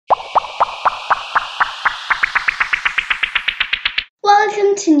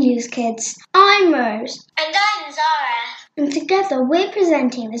Welcome to NewzKidz. I'm Rose. And I'm Zara. And together we're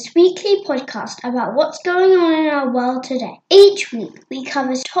presenting this weekly podcast about what's going on in our world today. Each week we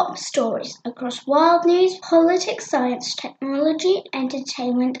cover top stories across world news, politics, science, technology,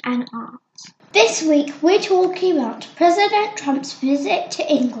 entertainment and arts. This week we're talking about President Trump's visit to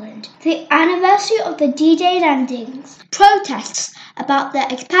England, the anniversary of the D-Day landings, protests about the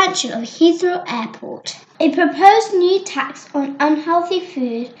expansion of Heathrow Airport, a proposed new tax on unhealthy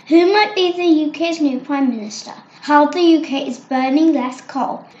food, who might be the UK's new Prime Minister, how the UK is burning less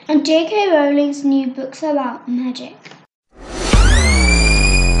coal, and J.K. Rowling's new books about magic.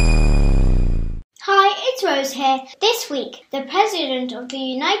 Hi, it's Rose here. This week, the President of the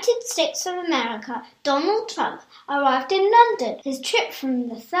United States of America, Donald Trump, arrived in London. His trip from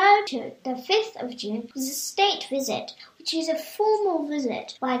the 3rd to the 5th of June was a state visit, which is a formal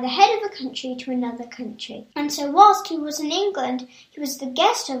visit by the head of a country to another country. And so whilst he was in England, he was the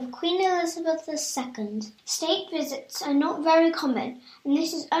guest of Queen Elizabeth II. State visits are not very common, and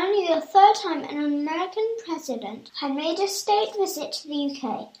this is only the third time an American president had made a state visit to the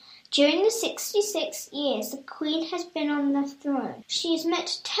UK. During the 66 years the Queen has been on the throne, she has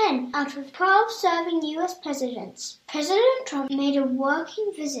met 10 out of 12 serving US presidents. President Trump made a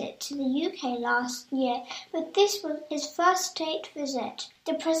working visit to the UK last year, but this was his first state visit.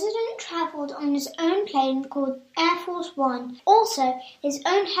 The president travelled on his own plane called Air Force One, also his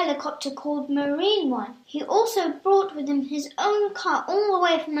own helicopter called Marine One. He also brought with him his own car all the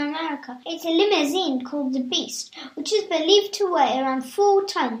way from America. It's a limousine called the Beast, which is believed to weigh around 4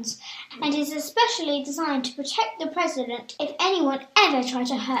 tons and is especially designed to protect the president if anyone ever tried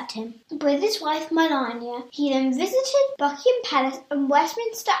to hurt him. With his wife Melania, he then visited Buckingham Palace and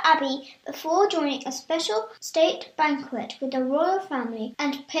Westminster Abbey before joining a special state banquet with the royal family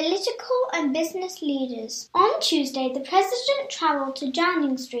and political and business leaders. On Tuesday, the president travelled to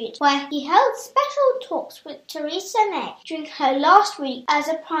Downing Street, where he held special talks with Theresa May during her last week as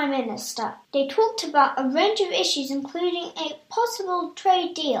a Prime Minister. They talked about a range of issues, including a possible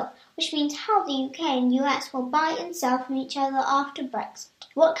trade deal, which means how the UK and US will buy and sell from each other after Brexit,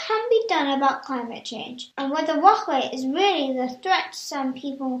 what can be done about climate change, and whether Huawei is really the threat some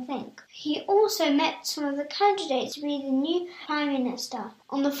people think. He also met some of the candidates to be the new Prime Minister.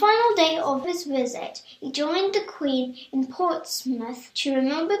 On the final day of his visit, he joined the Queen in Portsmouth to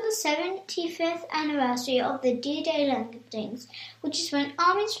remember the 75th anniversary of the D-Day landings, which is when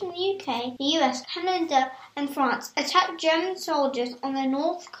armies from the UK, the US, Canada and France attacked German soldiers on the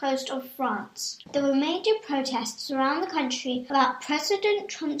north coast of France. There were major protests around the country about President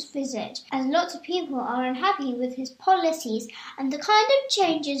Trump's visit, as lots of people are unhappy with his policies and the kind of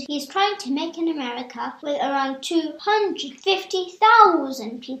changes he is trying to make in America, with around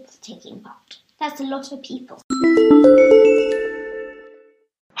 250,000 people taking part. That's a lot of people.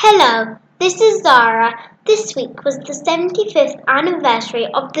 Hello, this is Zara. This week was the 75th anniversary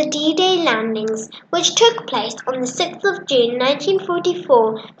of the D-Day landings, which took place on the 6th of June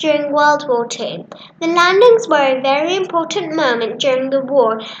 1944 during World War II. The landings were a very important moment during the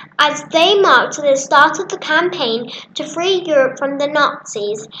war, as they marked the start of the campaign to free Europe from the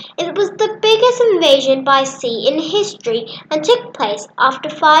Nazis. It was the biggest invasion by sea in history and took place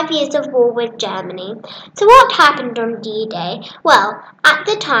after 5 years of war with Germany. So what happened on D-Day? Well, at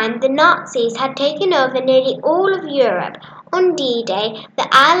the time the Nazis had taken over nearly all of Europe. On D-Day, the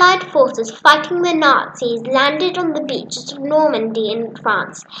Allied forces fighting the Nazis landed on the beaches of Normandy in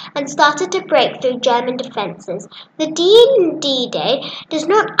France and started to break through German defences. The D in D-Day does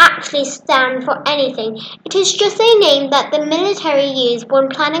not actually stand for anything. It is just a name that the military used when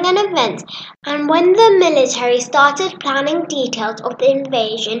planning an event, and when the military started planning details of the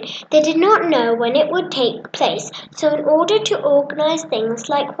invasion, they did not know when it would take place. So in order to organise things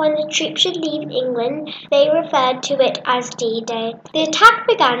like when the troops should leave England, they referred to it as D-Day. The attack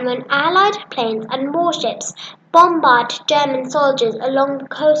began when Allied planes and warships bombarded German soldiers along the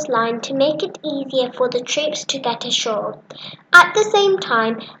coastline to make it easier for the troops to get ashore. At the same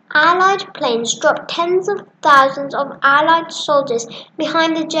time, Allied planes dropped tens of thousands of Allied soldiers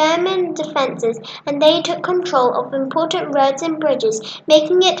behind the German defences, and they took control of important roads and bridges,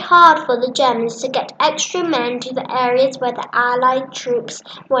 making it hard for the Germans to get extra men to the areas where the Allied troops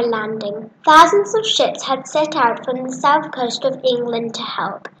were landing. Thousands of ships had set out from the south coast of England to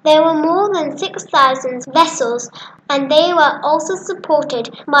help. There were more than 6,000 vessels, and they were also supported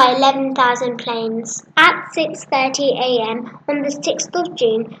by 11,000 planes. At 6:30 a.m. on the 6th of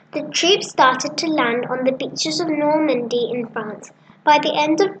June, the troops started to land on the beaches of Normandy in France. By the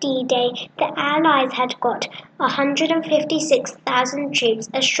end of D-Day, the Allies had got 156,000 troops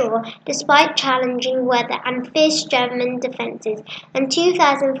ashore despite challenging weather and fierce German defences, and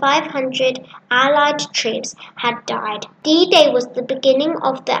 2,500 Allied troops had died. D-Day was the beginning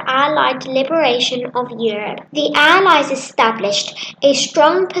of the Allied liberation of Europe. The Allies established a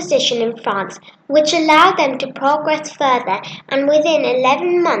strong position in France, which allowed them to progress further, and within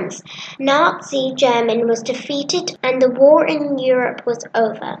 11 months, Nazi Germany was defeated and the war in Europe was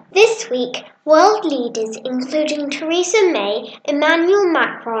over. This week, world leaders, including Theresa May, Emmanuel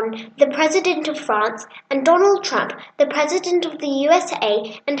Macron, the President of France, and Donald Trump, the President of the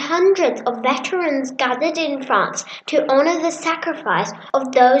USA, and hundreds of veterans gathered in France to honor the sacrifice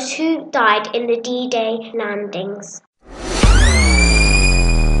of those who died in the D-Day landings.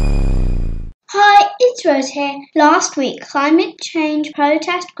 Hi, it's Rose here. Last week, climate change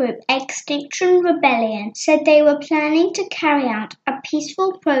protest group Extinction Rebellion said they were planning to carry out a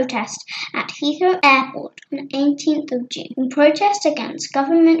peaceful protest at Heathrow Airport on 18th of June in protest against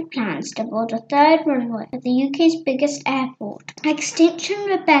government plans to build a third runway at the UK's biggest airport. Extinction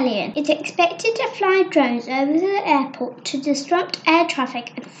Rebellion is expected to fly drones over the airport to disrupt air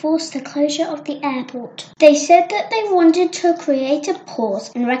traffic and force the closure of the airport. They said that they wanted to create a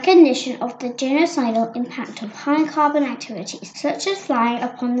pause in recognition of the genocidal impact of high-carbon activities, such as flying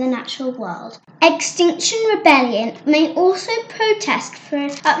upon the natural world. Extinction Rebellion may also protest for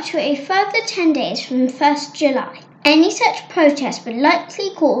up to a further 10 days from 1st July. Any such protest would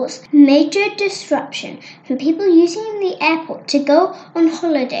likely cause major disruption for people using the airport to go on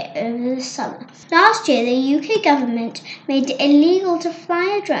holiday over the summer. Last year, the UK government made it illegal to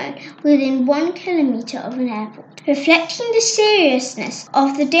fly a drone within 1 kilometre of an airport, reflecting the seriousness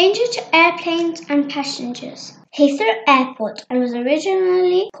of the danger to airplanes and passengers. Heathrow Airport was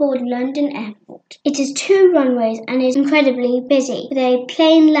originally called London Airport. It has 2 runways and is incredibly busy, with a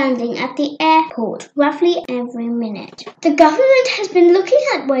plane landing at the airport roughly every minute. The government has been looking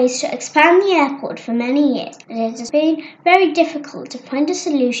at ways to expand the airport for many years, but it has been very difficult to find a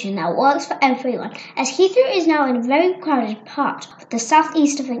solution that works for everyone, as Heathrow is now in a very crowded part of the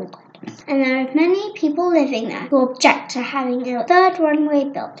southeast of England. And there are many people living there who object to having a third runway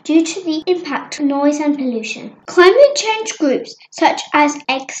built due to the impact of noise and pollution. Climate change groups such as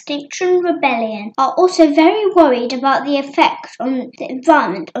Extinction Rebellion are also very worried about the effect on the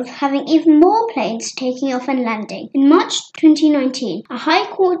environment of having even more planes taking off and landing. In March 2019, a High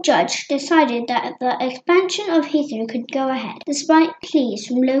Court judge decided that the expansion of Heathrow could go ahead, despite pleas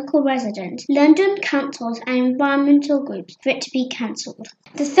from local residents, London councils and environmental groups for it to be cancelled.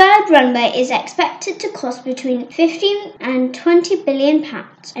 The third runway is expected to cost between 15 and 20 billion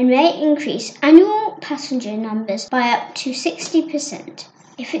pounds and may increase annual passenger numbers by up to 60%.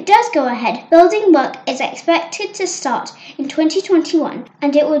 If it does go ahead, building work is expected to start in 2021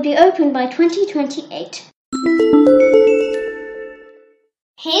 and it will be open by 2028.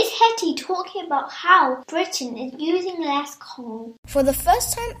 Here's Hetty talking about how Britain is using less coal. For the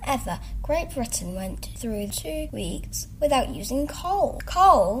first time ever, Great Britain went through 2 weeks without using coal.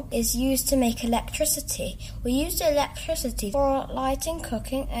 Coal is used to make electricity. We use electricity for lighting,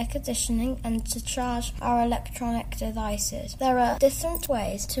 cooking, air conditioning, and to charge our electronic devices. There are different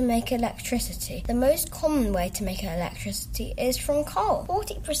ways to make electricity. The most common way to make electricity is from coal.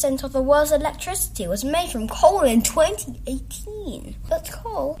 40% of the world's electricity was made from coal in 2018. But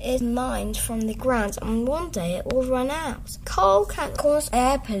coal is mined from the ground and one day it will run out. Coal can cause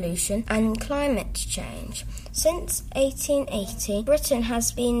air pollution and climate change. Since 1880, Britain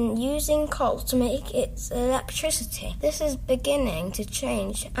has been using coal to make its electricity. This is beginning to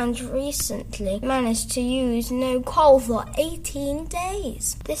change and recently managed to use no coal for 18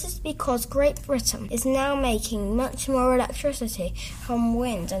 days. This is because Great Britain is now making much more electricity from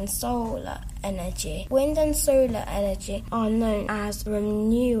wind and solar energy. Wind and solar energy are known as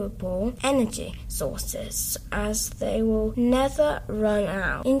renewable energy sources, as they will never run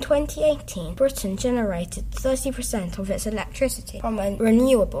out. In 2018, Britain generated 30% of its electricity from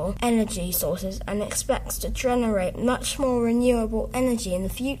renewable energy sources and expects to generate much more renewable energy in the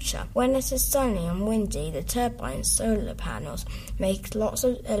future. When it is sunny and windy, the turbines, solar panels, make lots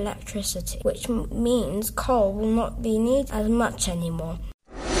of electricity, which means coal will not be needed as much anymore.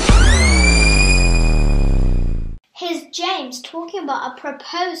 Here's James talking about a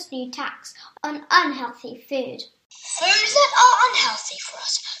proposed new tax on unhealthy food. Foods that are unhealthy for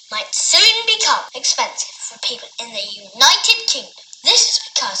us might soon become expensive for people in the United Kingdom. This is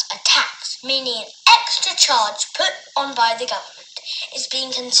because a tax, meaning an extra charge put on by the government, is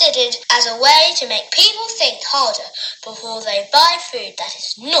being considered as a way to make people think harder before they buy food that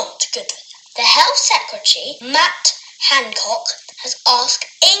is not good for them. The Health Secretary, Matt Hancock has asked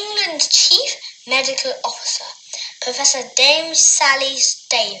England's Chief Medical Officer, Professor Dame Sally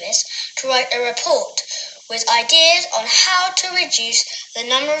Davis, to write a report with ideas on how to reduce the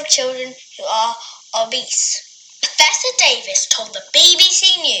number of children who are obese. Professor Davis told the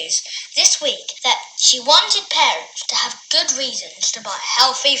BBC News this week that she wanted parents to have good reasons to buy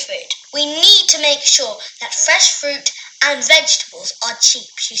healthy food. We need to make sure that fresh fruit and vegetables are cheap,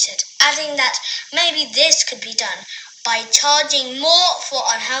 she said, adding that maybe this could be done by charging more for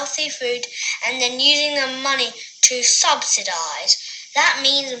unhealthy food and then using the money to subsidise. That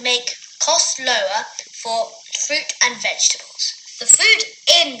means make costs lower for fruit and vegetables. The food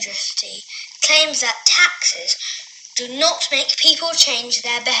industry claims that taxes do not make people change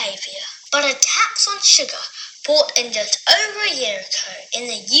their behaviour. But a tax on sugar bought in just over a year ago in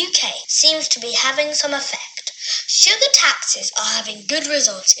the UK seems to be having some effect. Sugar taxes are having good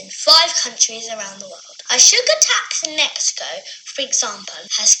results in 5 countries around the world. A sugar tax in Mexico, for example,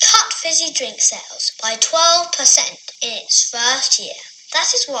 has cut fizzy drink sales by 12% in its first year.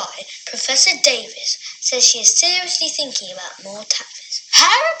 That is why Professor Davis says she is seriously thinking about more taxes.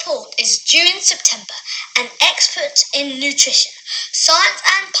 Her report is due in September, and experts in nutrition, science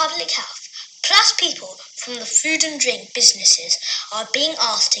and public health, plus people from the food and drink businesses are being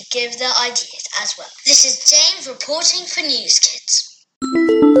asked to give their ideas as well. This is James reporting for NewzKidz.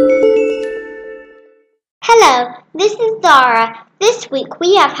 Hello, this is Dara. This week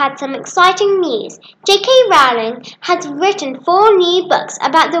we have had some exciting news. J.K. Rowling has written 4 new books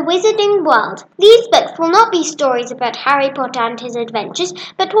about the wizarding world. These books will not be stories about Harry Potter and his adventures,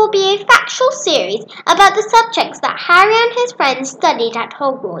 but will be a factual series about the subjects that Harry and his friends studied at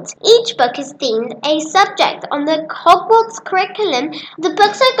Hogwarts. Each book is themed a subject on the Hogwarts curriculum. The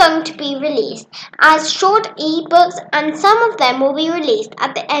books are going to be released as short e-books, and some of them will be released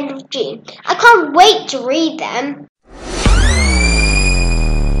at the end of June. I can't wait to read them.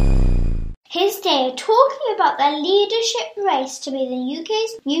 Here's Dave talking about the leadership race to be the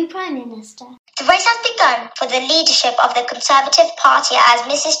UK's new Prime Minister. The race has begun for the leadership of the Conservative Party as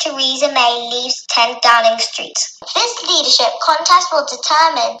Mrs Theresa May leaves 10 Downing Street. This leadership contest will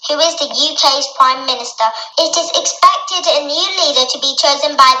determine who is the UK's Prime Minister. It is expected a new leader to be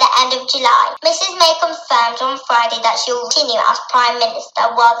chosen by the end of July. Mrs May confirmed on Friday that she will continue as Prime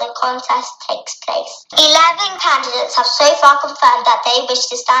Minister while the contest takes place. 11 candidates have so far confirmed that they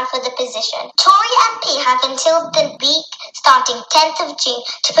wish to stand for the position. Tory MP have until the week starting 10th of June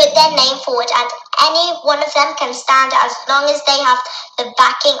to put their name forward, and any one of them can stand as long as they have the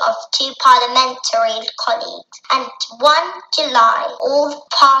backing of 2 parliamentary colleagues. And 1 July, all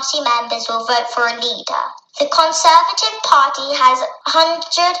party members will vote for a leader. The Conservative Party has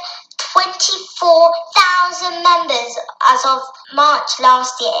 124,000 members as of March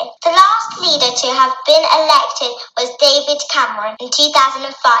last year. The last leader to have been elected was David Cameron in 2005,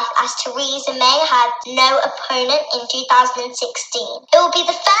 as Theresa May had no opponent in 2016. It will be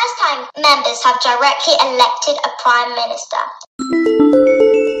the first time members have directly elected a Prime Minister.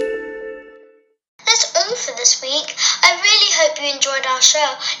 That's all for this week. I really hope you enjoyed our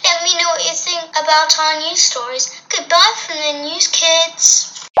show. Let me know what you think about our news stories. Goodbye from the NewzKidz.